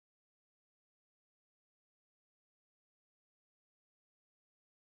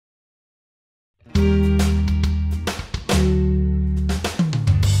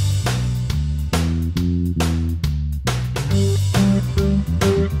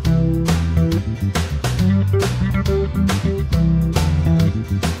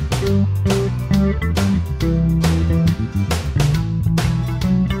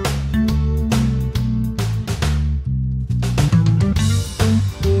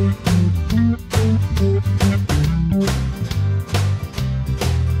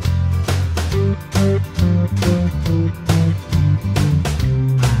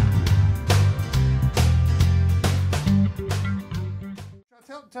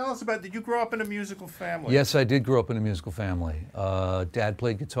Tell us about, did you grow up in a musical family? Yes, I did grow up in a musical family. Dad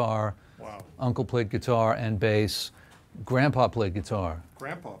played guitar. Wow. Uncle played guitar and bass. Grandpa played guitar.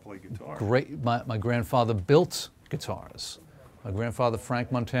 Grandpa played guitar. Great. My grandfather built guitars. My grandfather,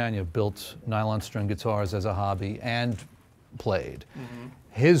 Frank Montagna, built nylon string guitars as a hobby and played. Mm-hmm.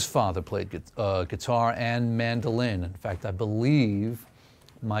 His father played guitar and mandolin. In fact, I believe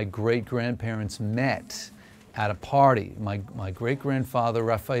my great-grandparents met at a party. My great-grandfather,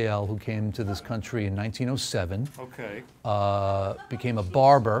 Raphael, who came to this country in 1907, okay, became a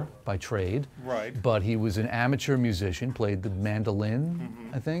barber by trade. Right. But he was an amateur musician, played the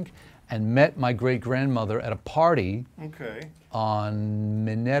mandolin, I think, and met my great-grandmother at a party on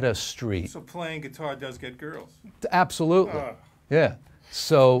Minetta Street. So playing guitar does get girls? Absolutely, yeah.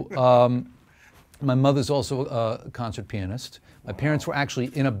 So my mother's also a concert pianist. My parents were actually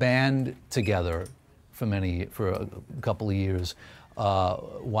in a band together for a couple of years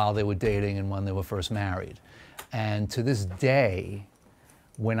while they were dating and when they were first married. And to this day,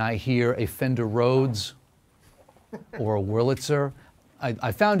 when I hear a Fender Rhodes or a Wurlitzer,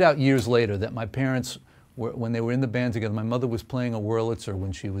 I found out years later that my parents, when they were in the band together, my mother was playing a Wurlitzer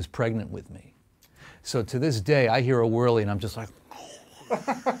when she was pregnant with me. So to this day, I hear a whirly and I'm just like,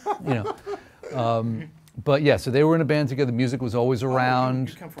 you know. But yeah, so they were in a band together. Music was always around.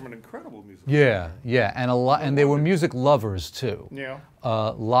 You come from an incredible music. Yeah, yeah, and they were music lovers too. Yeah.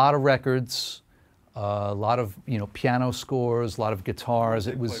 A lot of records, a lot of piano scores, a lot of guitars.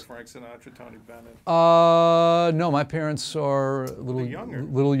 Did they play Frank Sinatra, Tony Bennett? No, my parents are a little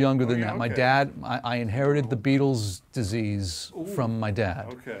younger than that. My dad, I inherited the Beatles disease from my dad.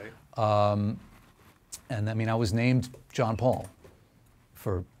 Okay. And I mean, I was named John Paul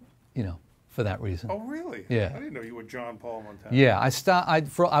for that reason. Oh, really? Yeah. I didn't know you were John Paul Montagna. Yeah,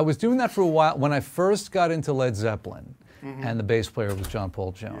 I was doing that for a while. When I first got into Led Zeppelin, and the bass player was John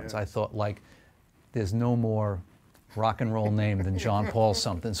Paul Jones, I thought, like, there's no more rock and roll name than John Paul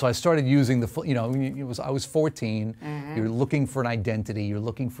something. So I started using I was 14. You're looking for an identity. You're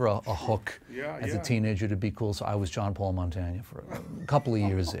looking for a hook as a teenager to be cool. So I was John Paul Montagna for a couple of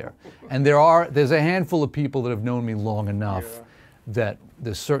years there. And there's a handful of people that have known me long enough that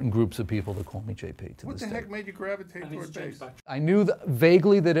there's certain groups of people that call me JP to this day. What the heck made you gravitate toward bass? I knew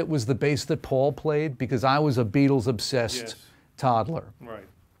vaguely that it was the bass that Paul played because I was a Beatles-obsessed toddler. Right.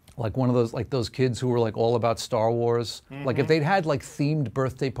 Like one of those kids who were like all about Star Wars. Like if they'd had like themed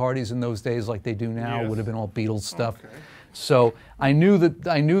birthday parties in those days like they do now, it would have been all Beatles stuff. Okay. So I knew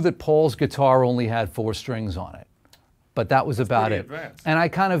that Paul's guitar only had 4 strings on it. But that was about it. Advanced. And I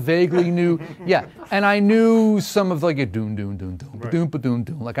kind of vaguely knew, and I knew some of like a doom doom doom doom doom doom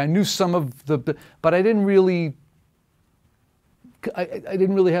doom. Like I knew some of but I didn't really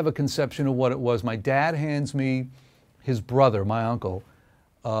have a conception of what it was. My dad hands me his brother, my uncle,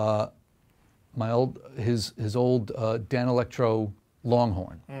 his old Dan Electro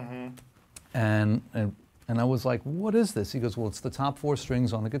Longhorn, and I was like, what is this? He goes, well, it's the top 4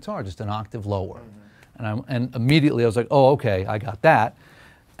 strings on the guitar, just an octave lower. And immediately I was like, oh, okay, I got that.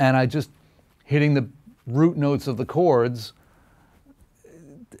 And I just hitting the root notes of the chords.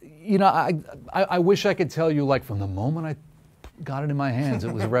 I wish I could tell you, like, from the moment I got it in my hands,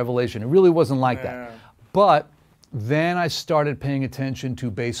 it was a revelation. It really wasn't like that. But then I started paying attention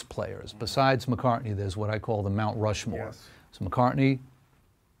to bass players. Besides McCartney, there's what I call the Mount Rushmore. Yes. So McCartney,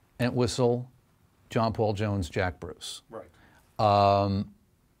 Entwistle, John Paul Jones, Jack Bruce. Right.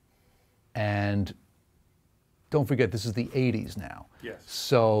 And don't forget, this is the 80s now. Yes.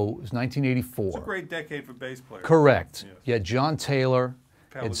 So it was 1984. It's a great decade for bass players. Correct. Yes. You had John Taylor.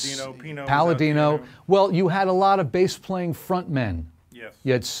 Palladino. Well, you had a lot of bass-playing frontmen. Yes.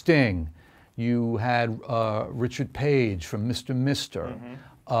 You had Sting. You had Richard Page from Mr. Mister.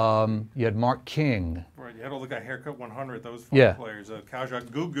 You had Mark King. Right. You had all the guy Haircut 100. Those funk players. Kajak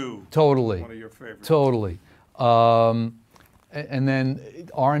Gugu. Totally. One of your favorites. Totally. And then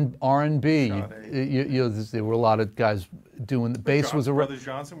R&B, there were a lot of guys doing the bass. Brothers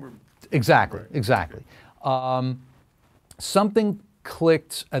Johnson were exactly. Something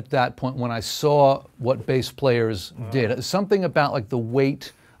clicked at that point when I saw what bass players did. Something about like the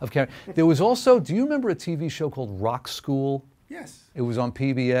weight of carrying. There was also, do you remember a TV show called Rock School? Yes. It was on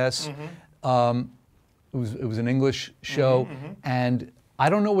PBS. It was an English show, and I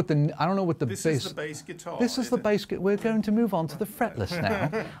don't know what the This bass. is the bass guitar. This is the bass guitar. We're going to move on to the fretless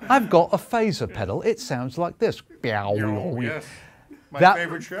now. I've got a phaser pedal. It sounds like this. Oh, yes. My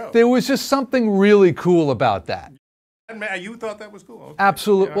favorite show. There was just something really cool about that. And you thought that was cool? Okay.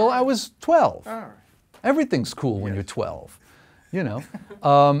 Absolutely. Well, I was 12. All right. Everything's cool when you're 12,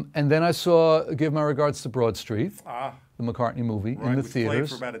 And then I saw Give My Regards to Broad Street the McCartney movie, in the Which theaters.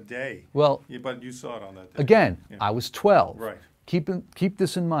 played for about a day. Well, yeah, but you saw it on that day. again, I was 12. Right. Keep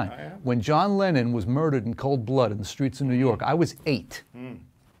this in mind. When John Lennon was murdered in cold blood in the streets of New York, I was 8.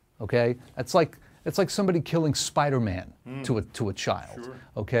 Okay, it's like somebody killing Spider-Man to a child. Sure.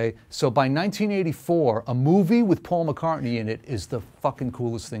 Okay, so by 1984, a movie with Paul McCartney in it is the fucking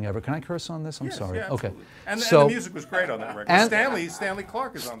coolest thing ever. Can I curse on this? I'm Yes, sorry. yeah, Okay. absolutely. And So the music was great on that record. and- Stanley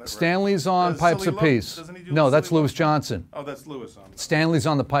Clarke is on that record. Stanley's on Does Pipes Silly of Love- Peace. doesn't he do No, the that's Silly Louis Love? Johnson. Oh, that's Louis on it. Stanley's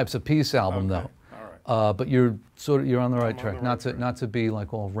on the Pipes of Peace album, though. All right. But you're on the right on track. the not right to track. not to be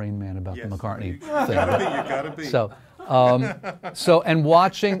like all Rain Man about Yes, the McCartney you thing. gotta be. So and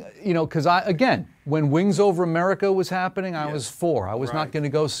watching, because again, when Wings Over America was happening, I was 4. I was not Right. going to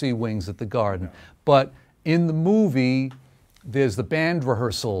go see Wings at the Garden. But in the movie, there's the band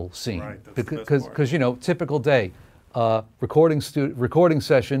rehearsal scene. Right, that's the best Because typical day, recording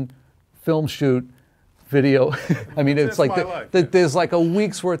session, film shoot, video. I mean, it's That's like my life, yeah. there's like a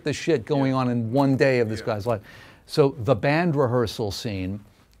week's worth of shit going on in one day of this guy's life. So the band rehearsal scene,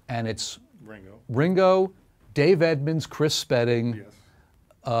 and it's Ringo, Dave Edmunds, Chris Spedding,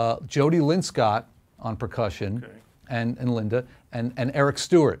 Yes. Jody Linscott on percussion, and Linda, and Eric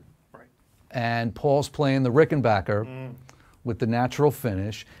Stewart. Right. And Paul's playing the Rickenbacker with the natural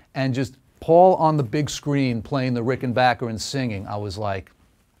finish, and just Paul on the big screen playing the Rickenbacker and singing. I was like,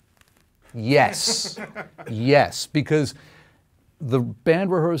 yes, yes, because the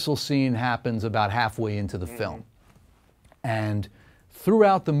band rehearsal scene happens about halfway into the film. And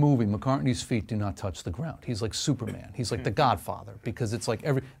throughout the movie, McCartney's feet do not touch the ground. He's like Superman. He's like the Godfather, because it's like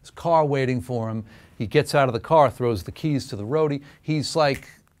there's a car waiting for him. He gets out of the car, throws the keys to the roadie. He's like,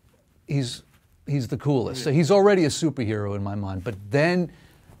 he's the coolest. So he's already a superhero in my mind. But then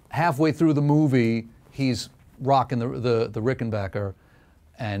halfway through the movie, he's rocking the Rickenbacker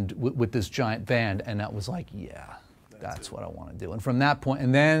and with this giant band. And that was like, yeah, that's what I want to do. And from that point,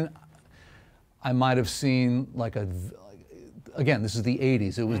 and then I might have seen like again, this is the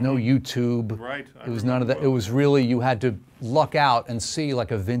 80s. It was no YouTube. Right. It was none of that. It was really, you had to luck out and see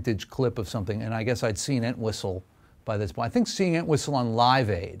like a vintage clip of something. And I guess I'd seen Entwistle by this point. I think seeing Entwistle on Live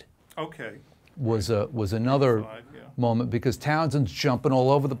Aid was another moment, because Townsend's jumping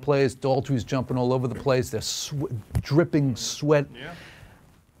all over the place. Daltrey's jumping all over the place. They're dripping sweat. Yeah.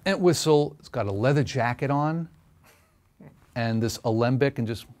 Entwistle's got a leather jacket on and this alembic and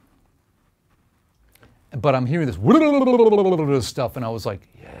just... But I'm hearing this stuff, and I was like,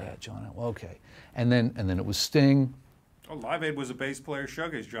 "Yeah, John, okay." And then it was Sting. Oh, Live Aid was a bass player show.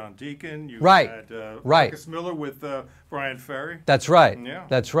 John Deacon. You Right. had Right. Marcus Miller with Brian Ferry. That's right. Yeah.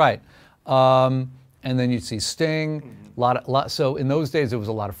 That's right. And then you'd see Sting. So in those days, there was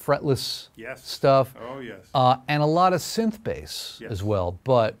a lot of fretless stuff. Oh yes. And a lot of synth bass as well.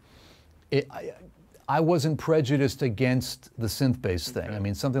 But I wasn't prejudiced against the synth bass thing. I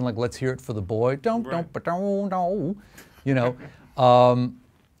mean, something like "Let's Hear It for the Boy," you know.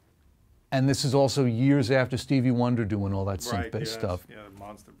 And this is also years after Stevie Wonder doing all that synth bass stuff. Yeah,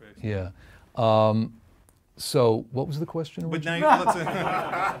 monster bass. Yeah. So what was the question? But now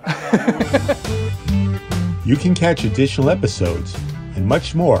You can catch additional episodes and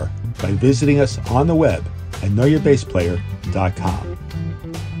much more by visiting us on the web at knowyourbassplayer.com.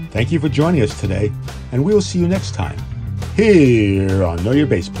 Thank you for joining us today, and we will see you next time here on Know Your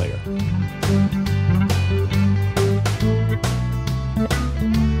Bass Player.